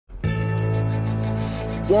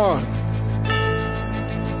1,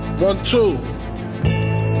 1, 2.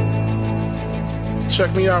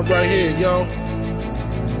 Check me out right here, yo.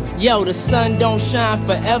 Yo, the sun don't shine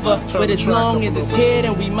forever, but as long as it's here,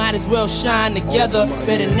 then we might as well shine together.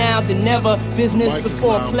 Better now than never, business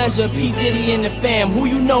before pleasure. P. Diddy and the fam, who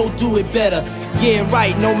you know do it better. Yeah,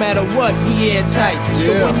 right, no matter what, we airtight.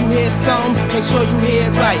 So when you hear something, make sure you hear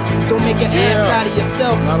it right. Don't make an ass out of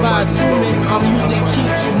yourself by assuming our music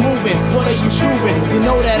keeps you moving. What are you proving? You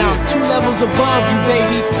know that I'm 2 levels above you,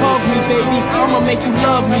 baby. Hug me, baby, I'ma make you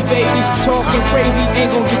love me, baby. Talking crazy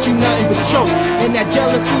ain't gonna get you nothing but choke. And that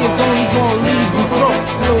jealousy is only gonna leave you broke.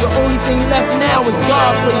 So the only thing left now is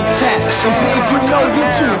God for these cats. And babe, you know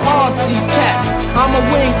you're too hard for these cats. I'ma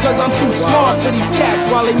win cause I'm too smart for these cats.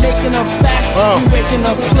 While they making up facts, you making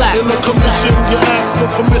up plaques. In the commission, you ask for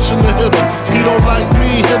permission to hit him. He don't like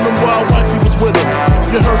me, hit him while wifey was with him.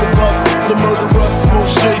 You heard of us, the murderers,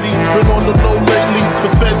 most shady. Been on the low lately,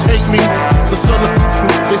 the feds hate me. The sun is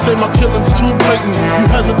they say my killing's too blatant. You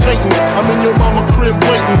hesitating, I'm in your mama crib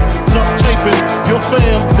waiting. Duct taping, your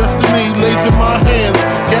fam, destiny lays in my hands.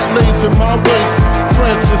 Gat lays in my waist.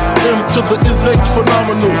 Francis, M to the is-H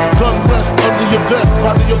phenomenal. Gun rest under your vest,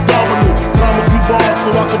 body abdominal. Rhyme a few bars so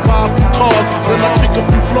I could buy a few cars. Then I kick a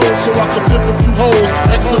few flows so I could pimp a few hoes.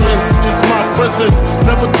 Excellence is my presence.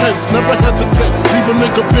 Never tense, never hesitate. Leave a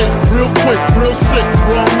nigga bent, real quick, real sick.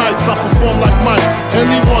 Raw nights, I perform like Mike.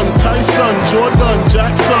 Anyone, Tyson, Jordan,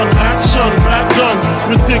 Jackson, action, back guns,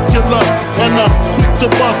 ridiculous. And I'm quick to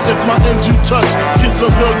bust if my ends you touch. Kids or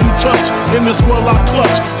girl you touch, in this world I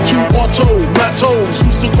clutch. 2 auto, Matos,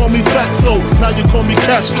 used to call me Fatso, now you call me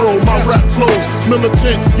Castro. My rap flows,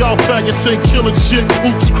 militant, y'all faggots ain't killing shit.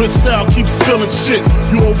 Oops, Cristal keeps spilling shit.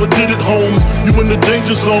 You overdid it, Holmes, you in the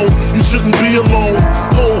danger zone. You shouldn't be alone.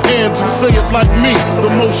 Hold hands and say it like me, the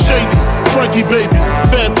most shady. Frankie baby,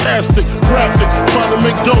 fantastic, graphic, trying to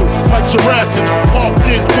make dough like Jurassic. Parked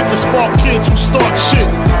in, quick to spark kids who start shit.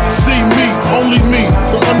 See me, only me,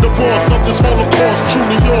 the underboss of this Holocaust.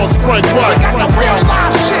 Truly yours, Frank White. We got the real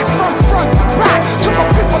live shit from front to back. To my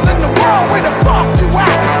people in the world, where the fuck you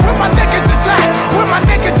at? Where my niggas is at? Where my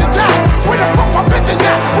niggas is at? Where the fuck my bitches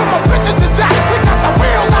at? Where my bitches is at? We got the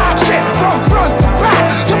real live shit from front to back.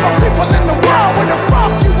 To my people in the world, where the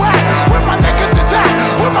fuck you at? Where my niggas is at?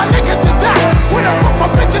 Where my niggas is at? Where the fuck my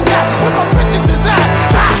bitches at? Where my bitches is at?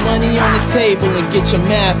 Put your money on the table and get your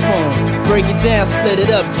math on. Break it down, split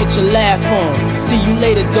it up, get your laugh on. See you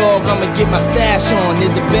later, dog, I'ma get my stash on.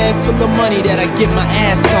 There's a bag full of money that I get my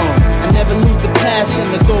ass on. I never lose the passion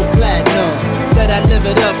to go platinum. Said I live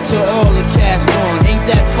it up till all the cash gone. Ain't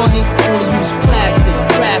that funny? Only use plastic,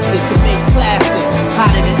 crafted to make classics.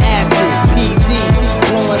 Hotter than acid, PD,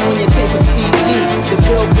 blowing on your tape of CD. The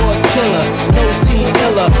Billboard killer, no team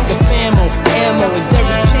iller. The famo, ammo is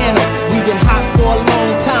every channel. We've been hot for a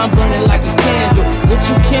long time, burning like a candle. What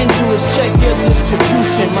you can do is check your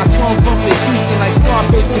distribution. My songs bump in Houston like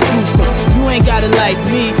Scarface produced them. You ain't got it like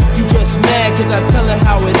me, you just mad cause I tell her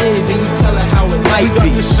how it is and you tell her how it might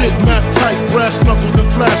be. We got this shit map tight, brass knuckles and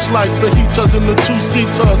flashlights. The heaters and the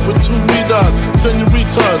 2-seaters with 2 meters.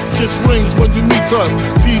 Senoritas, kiss rings when you meet us.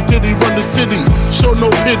 P. Diddy run the city, show no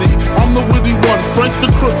pity. I'm the witty one, Frank the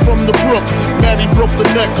crook from the brook. Maddie broke the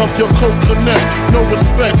neck of your coke connect. No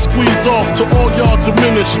respect, squeeze off to all y'all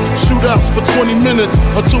diminish. Shootouts for 20 minutes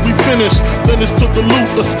until we finish. Then it's to the loot,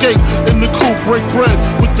 escape in the coupe, break bread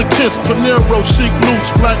with the kiss. Panero, Chic Looch,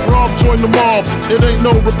 Black Rob join the mob. It ain't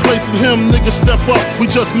no replacing him, niggas step up. We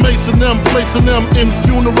just macing them, placing them in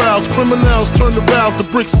funerals. Criminals turn the vows to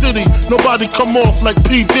Brick City. Nobody come off like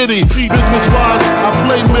P. Diddy. Business wise, I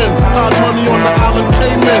play men. Hide money on the island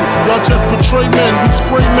Cayman. Y'all just betray men, we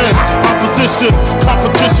spray men. Opposition,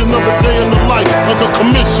 competition of a day in the life of the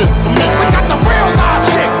commission. We got the real live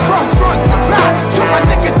shit from front to back. To my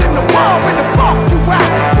niggas in the world, where the fuck you at?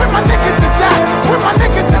 Where my niggas is at? Where my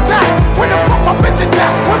niggas is at? Where the fuck my bitches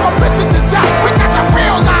at? Where my bitches is at? We got the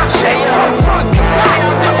real live shit from front to back.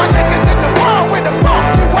 To my niggas in the world, where the fuck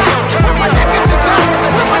you at? Where my niggas is at?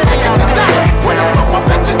 Where my niggas is at? Where the fuck my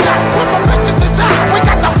bitches at? Where my bitches is at? We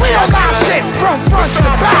got the real live shit from front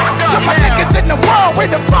to back. To my niggas in the world, where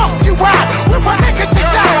the fuck you at? Where my niggas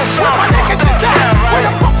is at? Where my niggas is at? Where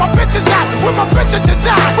the fuck my bitches at? Where my bitches is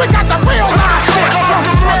at? We got the real live shit from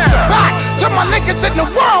front to back. To my niggas in the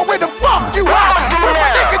world, where the fuck you at? Where my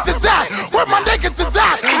niggas is at? Where my niggas is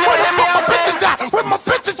at? Where the fuck my bitches at? Where my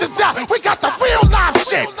bitches is at? We got the real